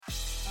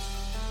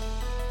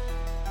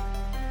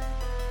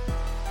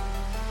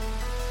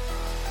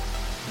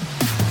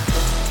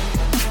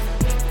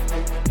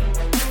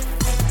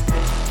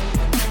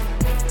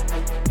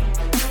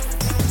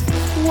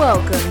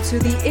Welcome to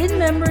the In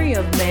Memory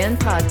of Man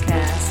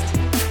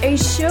podcast, a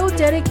show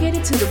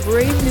dedicated to the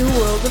brave new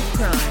world of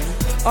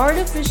crime,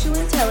 artificial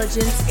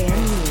intelligence, and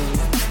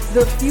news.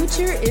 The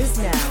future is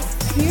now.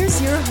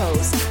 Here's your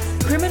host,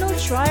 criminal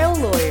trial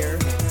lawyer,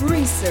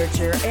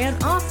 researcher,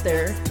 and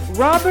author,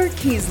 Robert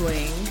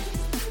Kiesling.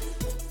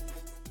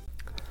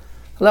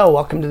 Hello,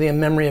 welcome to the In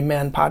Memory of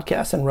Man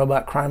podcast and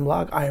Robot Crime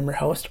Blog. I am your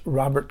host,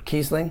 Robert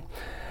Kiesling.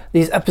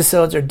 These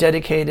episodes are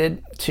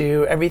dedicated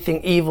to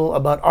everything evil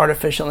about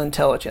artificial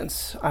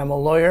intelligence. I'm a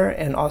lawyer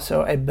and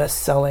also a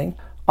best-selling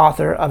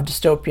author of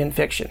dystopian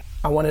fiction.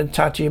 I wanted to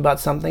talk to you about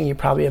something you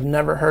probably have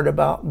never heard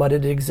about, but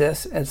it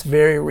exists and it's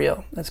very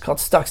real. It's called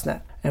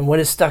Stuxnet. And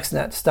what is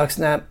Stuxnet?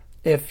 Stuxnet,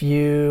 if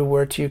you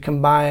were to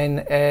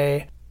combine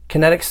a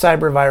kinetic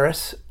cyber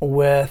virus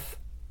with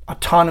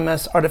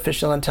autonomous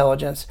artificial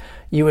intelligence,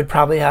 you would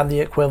probably have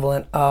the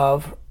equivalent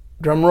of,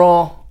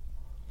 drumroll,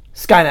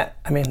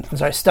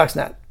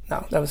 Stuxnet.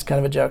 No, that was kind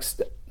of a joke.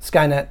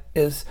 Skynet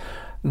is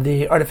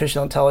the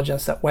artificial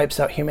intelligence that wipes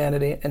out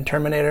humanity in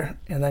Terminator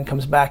and then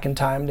comes back in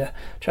time to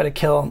try to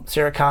kill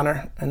Sarah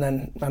Connor. And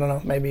then, I don't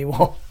know, maybe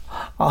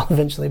I'll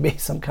eventually be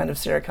some kind of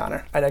Sarah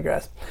Connor. I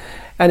digress.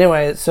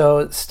 Anyway,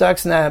 so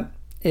Stuxnet,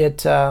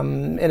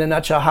 in a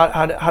nutshell,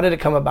 how did it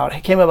come about?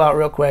 It came about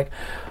real quick.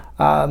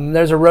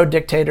 There's a rogue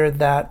dictator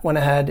that went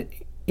ahead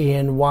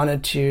and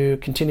wanted to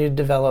continue to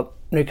develop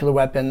nuclear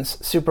weapons.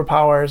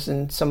 Superpowers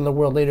and some of the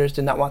world leaders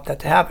did not want that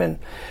to happen.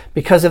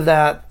 Because of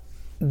that,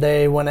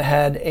 the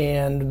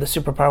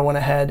superpower went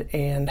ahead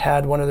and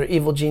had one of their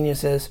evil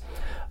geniuses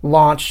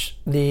launch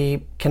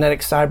the kinetic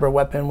cyber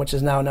weapon, which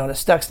is now known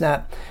as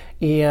Stuxnet.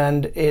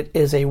 And it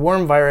is a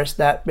worm virus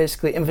that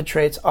basically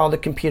infiltrates all the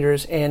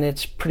computers, and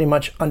it's pretty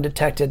much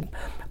undetected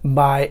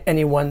by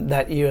anyone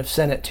that you have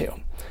sent it to.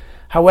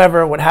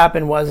 However, what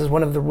happened was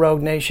one of the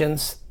rogue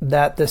nations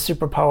that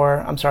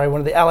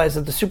one of the allies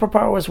that the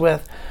superpower was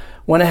with,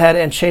 went ahead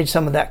and changed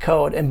some of that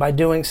code. And by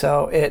doing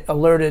so, it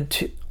alerted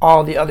to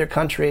all the other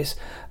countries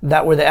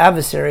that were the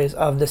adversaries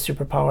of the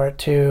superpower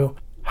to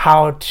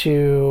how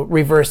to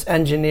reverse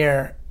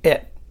engineer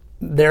it.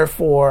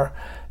 Therefore,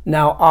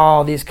 now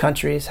all these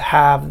countries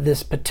have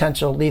this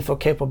potential lethal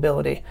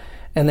capability.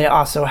 And they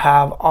also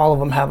all of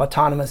them have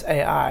autonomous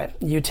AI.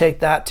 You take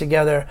that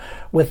together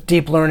with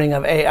deep learning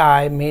of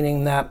AI,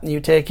 meaning that you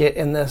take it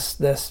in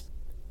this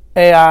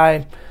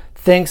AI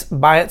thinks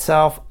by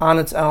itself on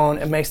its own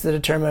and makes the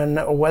determine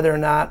whether or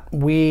not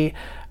we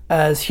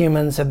as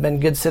humans have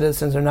been good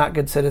citizens or not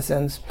good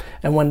citizens.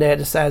 And one day it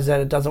decides that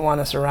it doesn't want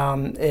us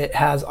around. It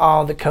has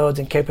all the codes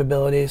and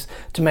capabilities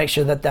to make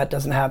sure that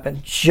doesn't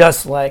happen,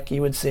 just like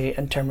you would see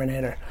in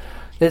Terminator.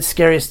 It's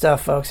scary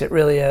stuff, folks. It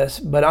really is.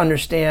 But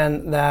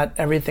understand that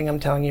everything I'm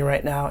telling you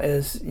right now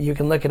you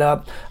can look it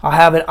up. I'll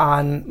have it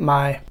on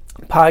my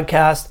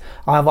podcast.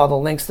 I'll have all the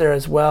links there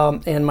as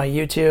well in my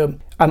YouTube.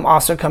 I'm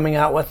also coming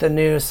out with a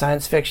new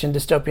science fiction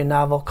dystopian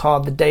novel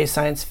called The Day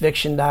Science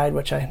Fiction Died,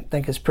 which I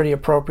think is pretty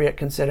appropriate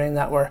considering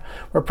that we're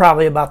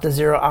probably about the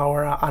 0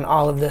 hour on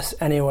all of this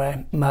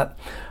anyway. But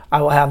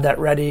I will have that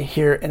ready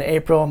here in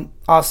April.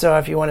 Also,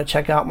 if you want to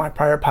check out my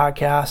prior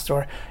podcast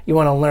or you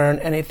want to learn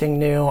anything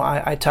new,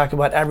 I talk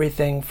about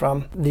everything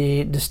from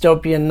the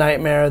dystopian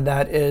nightmare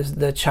that is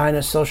the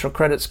China social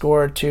credit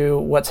score to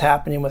what's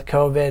happening with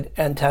COVID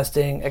and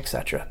testing,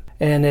 etc.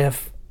 And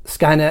if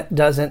Skynet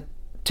doesn't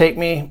take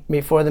me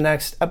before the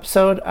next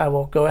episode, I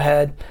will go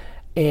ahead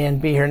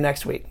and be here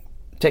next week.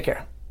 Take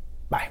care.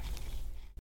 Bye.